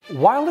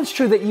While it's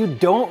true that you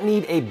don't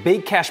need a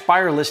big cash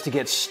buyer list to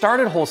get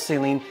started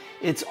wholesaling,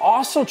 it's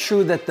also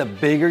true that the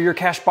bigger your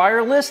cash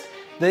buyer list,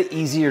 the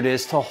easier it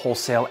is to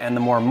wholesale and the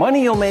more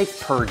money you'll make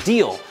per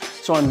deal.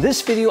 So on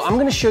this video, I'm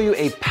gonna show you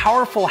a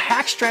powerful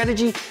hack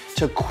strategy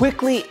to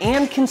quickly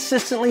and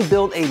consistently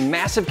build a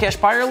massive cash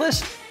buyer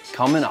list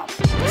coming up.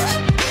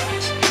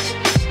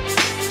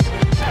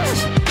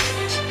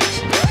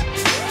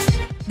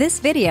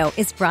 This video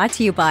is brought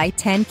to you by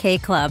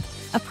 10K Club,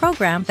 a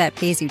program that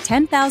pays you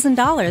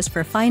 $10,000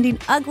 for finding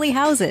ugly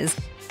houses.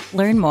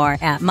 Learn more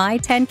at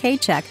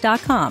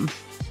my10kcheck.com.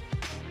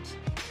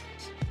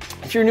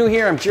 If you're new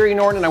here, I'm Jerry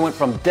Norton. I went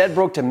from dead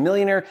broke to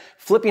millionaire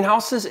flipping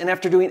houses, and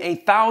after doing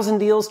 1,000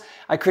 deals,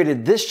 I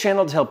created this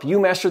channel to help you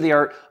master the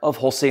art of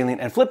wholesaling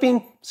and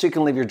flipping so you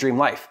can live your dream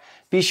life.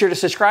 Be sure to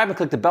subscribe and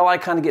click the bell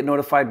icon to get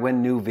notified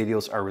when new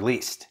videos are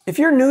released. If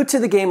you're new to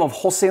the game of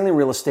wholesaling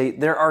real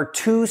estate, there are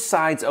two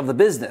sides of the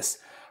business.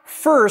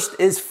 First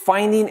is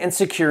finding and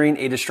securing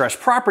a distressed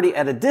property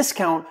at a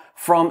discount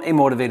from a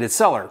motivated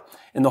seller.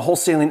 In the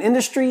wholesaling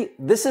industry,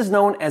 this is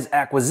known as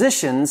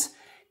acquisitions.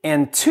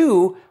 And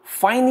two,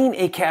 finding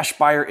a cash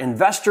buyer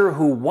investor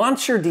who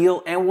wants your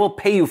deal and will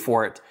pay you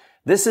for it.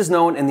 This is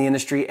known in the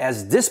industry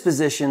as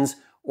dispositions,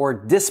 or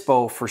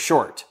dispo for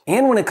short.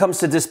 And when it comes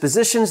to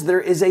dispositions, there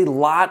is a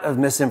lot of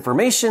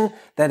misinformation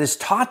that is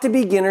taught to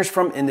beginners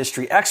from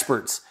industry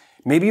experts.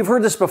 Maybe you've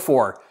heard this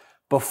before.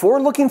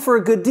 Before looking for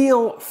a good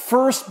deal,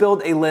 first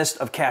build a list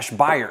of cash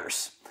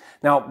buyers.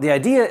 Now, the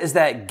idea is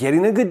that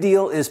getting a good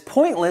deal is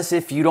pointless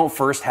if you don't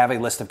first have a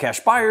list of cash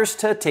buyers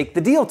to take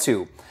the deal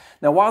to.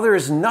 Now, while there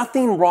is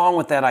nothing wrong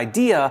with that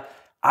idea,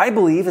 I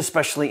believe,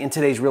 especially in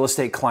today's real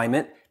estate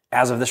climate,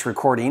 as of this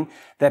recording,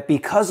 that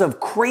because of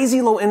crazy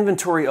low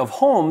inventory of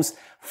homes,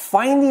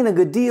 finding a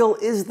good deal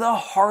is the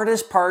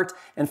hardest part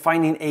and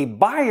finding a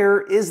buyer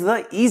is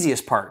the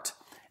easiest part.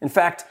 In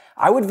fact,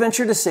 I would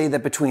venture to say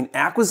that between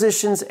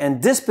acquisitions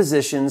and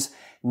dispositions,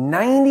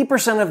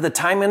 90% of the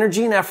time,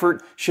 energy, and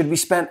effort should be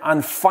spent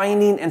on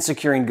finding and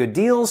securing good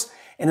deals,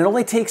 and it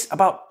only takes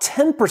about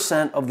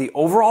 10% of the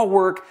overall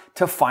work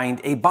to find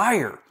a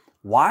buyer.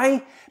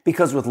 Why?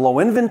 Because with low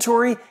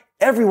inventory,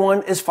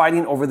 everyone is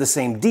fighting over the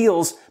same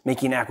deals,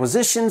 making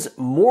acquisitions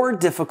more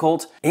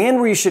difficult and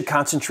where you should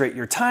concentrate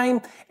your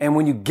time. And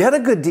when you get a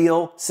good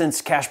deal,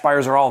 since cash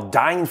buyers are all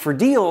dying for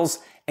deals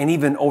and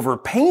even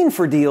overpaying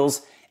for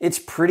deals, it's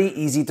pretty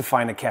easy to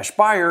find a cash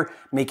buyer,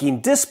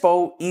 making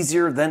dispo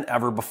easier than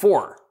ever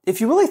before.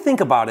 If you really think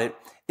about it,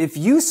 if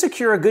you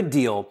secure a good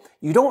deal,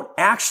 you don't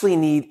actually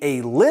need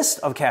a list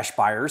of cash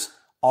buyers.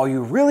 All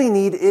you really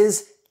need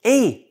is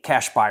a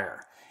cash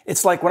buyer.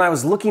 It's like when I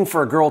was looking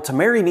for a girl to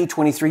marry me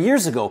 23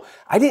 years ago.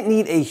 I didn't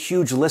need a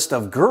huge list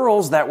of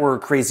girls that were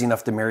crazy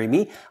enough to marry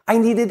me. I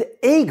needed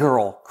a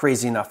girl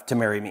crazy enough to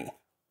marry me.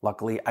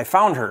 Luckily, I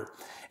found her.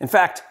 In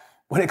fact,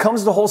 when it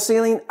comes to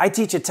wholesaling, I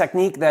teach a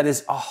technique that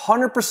is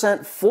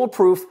 100%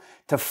 foolproof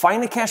to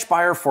find a cash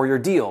buyer for your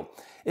deal.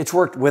 It's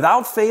worked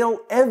without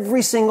fail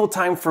every single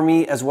time for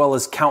me, as well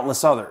as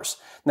countless others.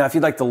 Now, if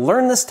you'd like to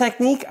learn this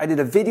technique, I did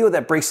a video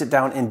that breaks it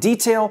down in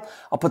detail.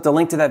 I'll put the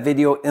link to that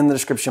video in the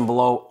description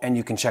below, and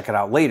you can check it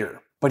out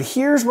later. But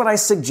here's what I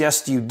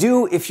suggest you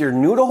do if you're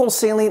new to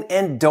wholesaling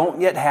and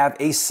don't yet have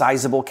a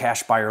sizable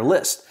cash buyer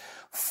list.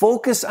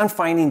 Focus on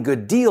finding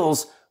good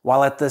deals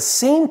while at the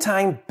same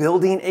time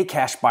building a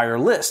cash buyer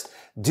list.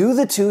 Do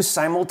the two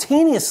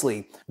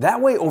simultaneously. That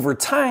way, over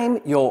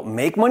time, you'll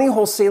make money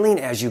wholesaling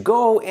as you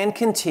go and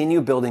continue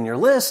building your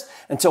list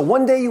until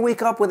one day you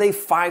wake up with a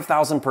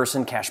 5,000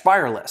 person cash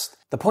buyer list.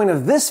 The point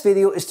of this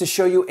video is to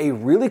show you a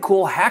really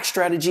cool hack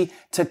strategy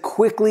to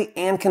quickly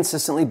and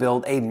consistently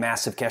build a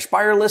massive cash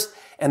buyer list.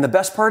 And the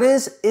best part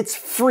is, it's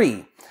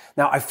free.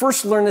 Now, I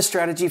first learned this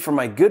strategy from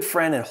my good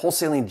friend and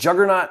wholesaling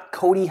juggernaut,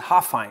 Cody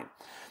Hoffine.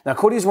 Now,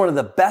 Cody is one of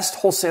the best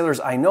wholesalers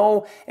I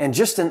know and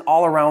just an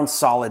all-around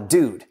solid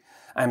dude.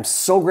 I'm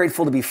so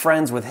grateful to be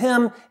friends with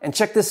him, and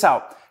check this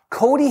out.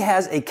 Cody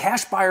has a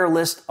cash buyer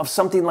list of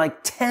something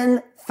like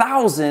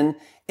 10,000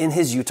 in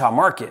his Utah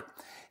market.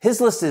 His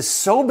list is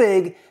so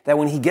big that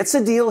when he gets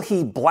a deal,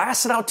 he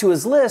blasts it out to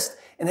his list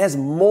and has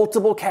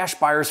multiple cash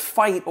buyers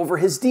fight over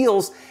his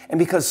deals. And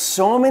because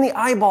so many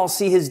eyeballs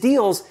see his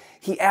deals,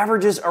 he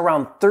averages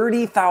around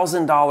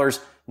 $30,000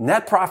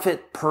 net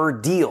profit per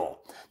deal.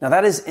 Now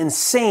that is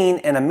insane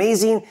and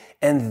amazing,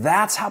 and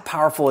that's how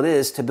powerful it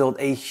is to build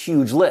a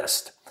huge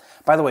list.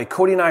 By the way,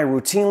 Cody and I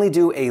routinely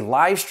do a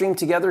live stream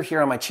together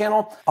here on my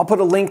channel. I'll put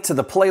a link to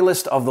the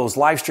playlist of those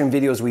live stream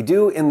videos we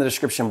do in the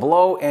description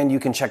below, and you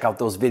can check out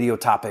those video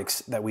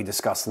topics that we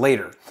discuss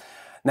later.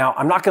 Now,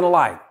 I'm not gonna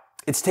lie.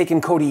 It's taken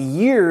Cody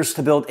years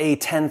to build a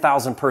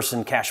 10,000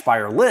 person cash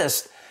buyer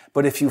list,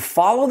 but if you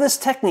follow this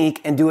technique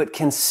and do it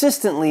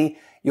consistently,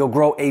 you'll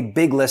grow a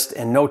big list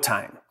in no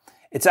time.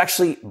 It's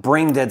actually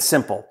brain dead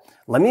simple.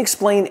 Let me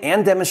explain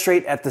and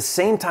demonstrate at the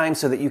same time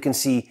so that you can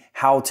see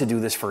how to do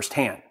this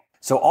firsthand.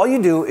 So all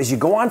you do is you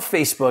go on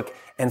Facebook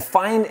and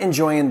find and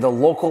join the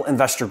local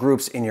investor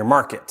groups in your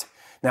market.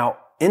 Now,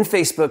 in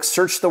Facebook,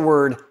 search the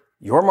word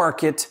your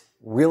market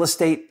real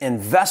estate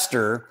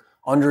investor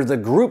under the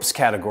groups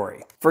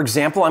category. For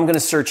example, I'm going to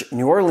search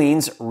New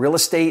Orleans real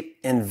estate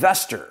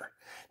investor.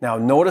 Now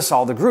notice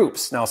all the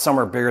groups. Now some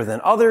are bigger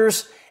than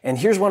others, and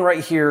here's one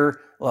right here.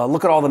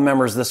 Look at all the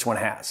members this one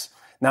has.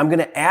 Now I'm going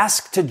to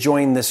ask to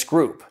join this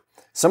group.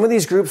 Some of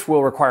these groups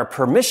will require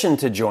permission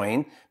to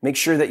join. Make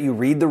sure that you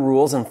read the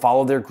rules and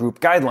follow their group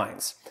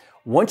guidelines.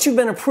 Once you've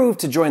been approved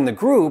to join the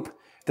group,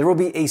 there will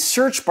be a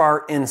search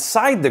bar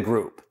inside the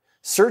group.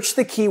 Search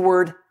the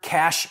keyword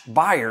cash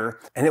buyer,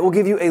 and it will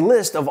give you a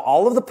list of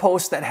all of the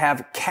posts that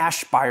have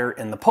cash buyer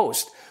in the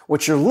post.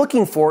 What you're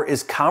looking for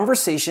is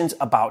conversations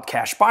about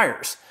cash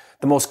buyers.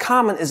 The most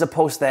common is a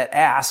post that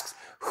asks,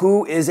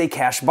 who is a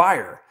cash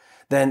buyer?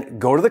 Then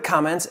go to the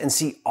comments and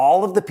see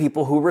all of the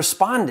people who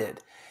responded.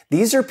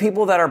 These are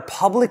people that are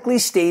publicly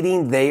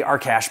stating they are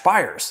cash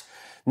buyers.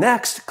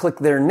 Next, click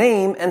their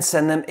name and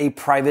send them a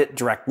private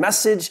direct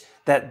message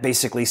that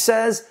basically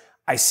says,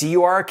 I see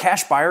you are a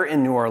cash buyer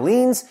in New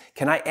Orleans.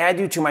 Can I add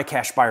you to my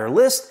cash buyer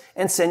list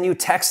and send you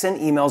texts and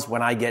emails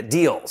when I get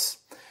deals?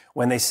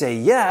 When they say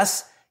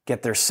yes,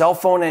 get their cell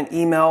phone and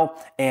email.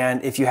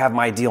 And if you have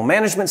my deal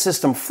management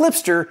system,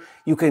 Flipster,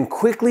 you can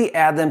quickly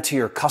add them to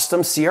your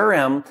custom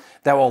CRM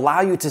that will allow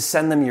you to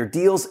send them your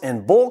deals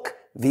in bulk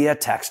via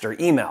text or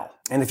email.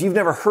 And if you've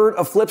never heard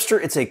of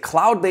Flipster, it's a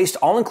cloud-based,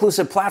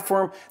 all-inclusive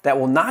platform that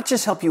will not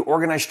just help you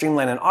organize,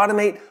 streamline, and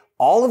automate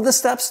all of the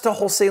steps to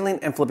wholesaling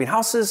and flipping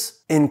houses,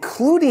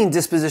 including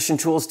disposition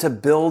tools to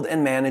build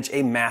and manage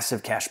a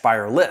massive cash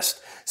buyer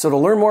list. So to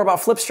learn more about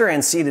Flipster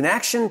and see it in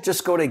action,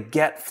 just go to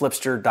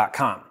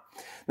getflipster.com.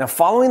 Now,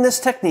 following this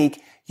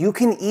technique, you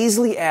can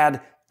easily add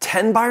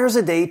 10 buyers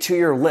a day to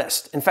your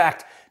list. In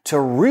fact, to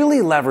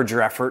really leverage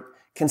your effort,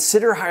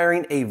 consider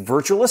hiring a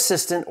virtual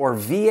assistant or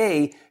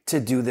VA to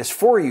do this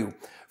for you.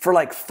 For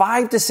like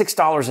 $5 to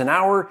 $6 an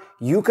hour,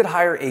 you could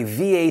hire a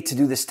VA to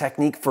do this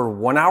technique for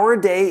 1 hour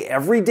a day,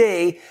 every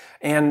day.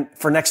 And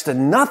for next to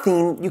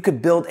nothing, you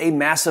could build a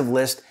massive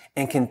list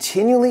and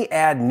continually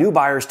add new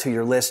buyers to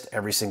your list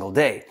every single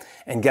day.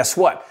 And guess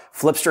what?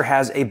 Flipster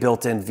has a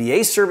built-in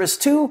VA service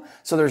too,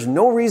 so there's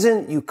no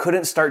reason you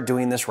couldn't start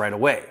doing this right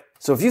away.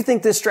 So if you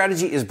think this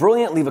strategy is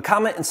brilliant, leave a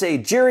comment and say,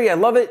 Jerry, I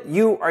love it.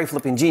 You are a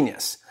flipping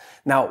genius.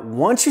 Now,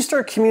 once you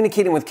start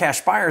communicating with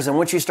cash buyers and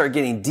once you start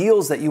getting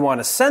deals that you want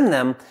to send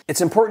them, it's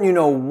important you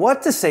know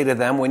what to say to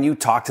them when you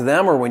talk to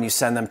them or when you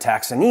send them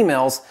texts and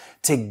emails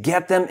to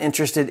get them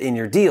interested in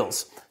your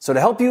deals. So to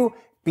help you,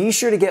 be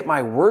sure to get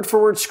my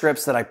word-for-word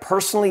scripts that I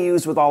personally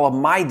use with all of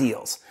my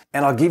deals.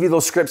 And I'll give you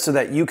those scripts so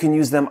that you can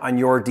use them on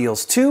your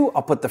deals too.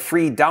 I'll put the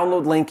free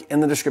download link in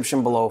the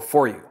description below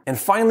for you. And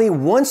finally,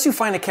 once you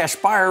find a cash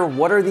buyer,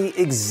 what are the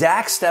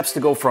exact steps to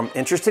go from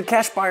interested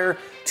cash buyer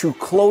to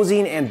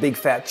closing and big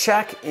fat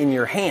check in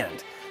your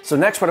hand? So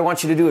next, what I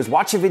want you to do is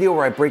watch a video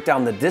where I break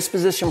down the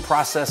disposition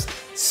process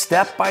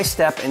step by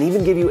step and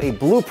even give you a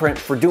blueprint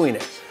for doing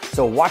it.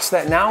 So watch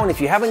that now, and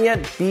if you haven't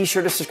yet, be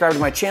sure to subscribe to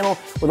my channel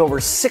with over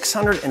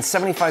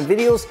 675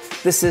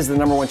 videos. This is the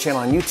 #1 channel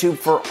on YouTube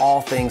for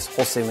all things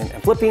wholesaling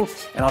and flipping,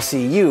 and I'll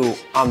see you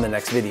on the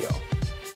next video.